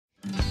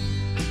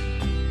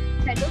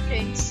Hello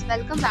friends,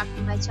 welcome back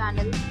to my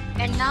channel,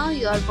 and now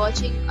you are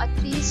watching a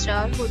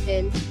 3-star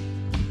hotel.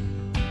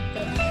 The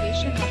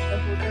location of the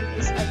hotel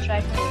is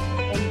attractive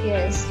and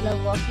guests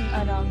love walking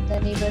around the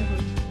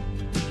neighborhood.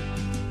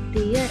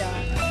 There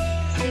are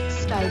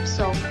 6 types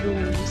of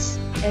rooms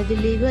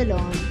available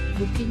on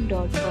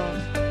booking.com.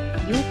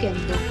 You can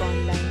book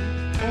online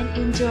and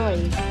enjoy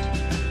it.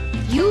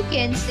 You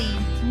can see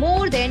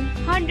more than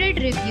 100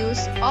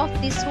 reviews of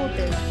this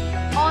hotel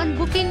on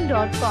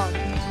booking.com.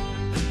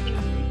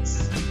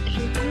 Its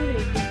review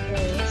rating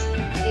is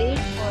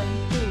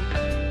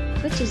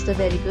 8.2, which is the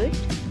very good.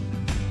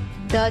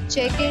 The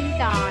check-in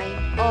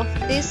time of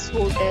this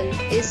hotel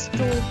is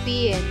 2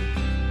 p.m.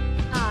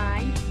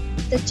 and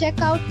the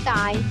checkout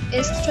time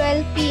is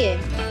 12 p.m.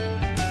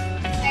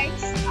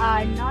 Pets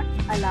are not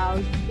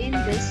allowed in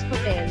this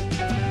hotel.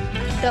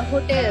 The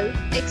hotel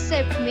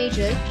accepts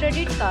major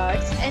credit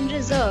cards and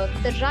reserves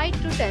the right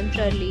to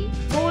temporarily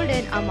hold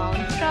an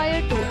amount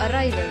prior to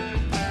arrival.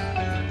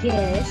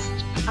 Guests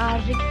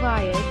are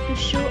required to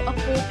show a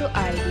photo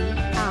ID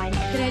and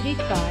credit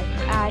card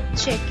at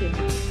check-in.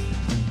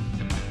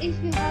 If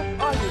you have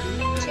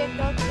already checked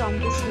out from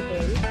this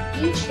hotel,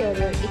 please share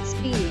your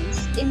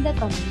experience in the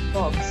comment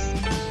box.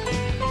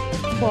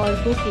 For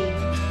booking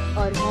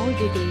or more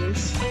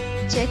details,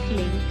 check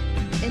link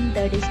in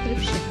the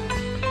description.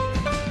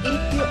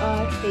 If you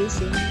are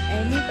facing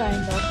any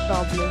kind of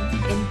problem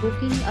in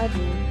booking a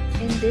room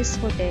in this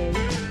hotel,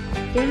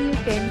 then you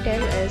can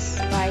tell us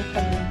by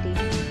commenting.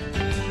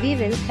 We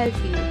will help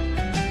you.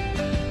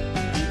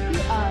 If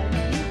you are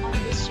new on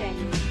this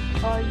channel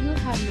or you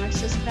have not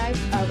subscribed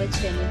our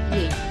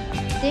channel yet,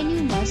 then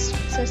you must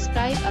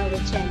subscribe our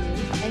channel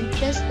and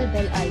press the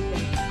bell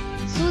icon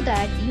so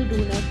that you do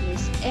not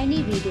miss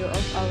any video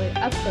of our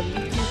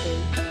upcoming hotel.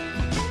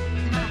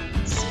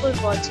 Thanks for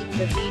watching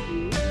the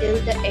video till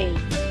the end.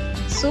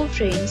 So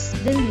friends,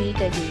 we'll meet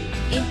again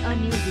in a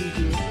new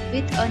video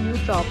with a new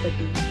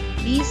property.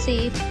 Be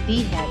safe,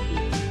 be happy.